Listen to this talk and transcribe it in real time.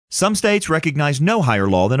Some states recognize no higher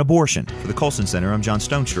law than abortion. For the Colson Center, I'm John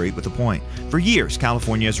Stonestreet with The Point. For years,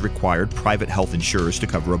 California has required private health insurers to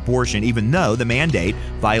cover abortion, even though the mandate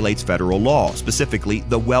violates federal law, specifically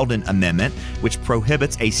the Weldon Amendment, which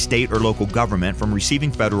prohibits a state or local government from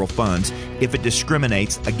receiving federal funds if it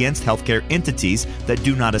discriminates against healthcare entities that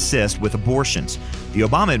do not assist with abortions. The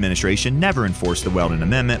Obama administration never enforced the Weldon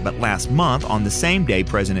Amendment, but last month, on the same day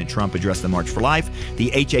President Trump addressed the March for Life,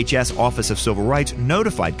 the HHS Office of Civil Rights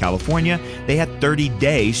notified California they had 30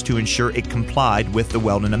 days to ensure it complied with the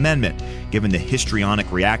Weldon Amendment. Given the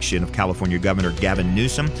histrionic reaction of California Governor Gavin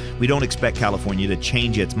Newsom, we don't expect California to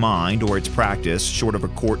change its mind or its practice short of a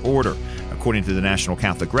court order. According to the National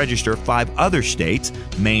Catholic Register, 5 other states,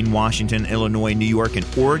 Maine, Washington, Illinois, New York, and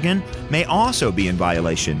Oregon, may also be in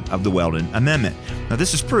violation of the Weldon Amendment. Now,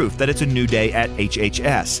 this is proof that it's a new day at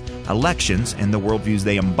HHS. Elections and the worldviews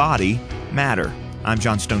they embody matter. I'm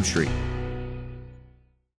John Stonestreet.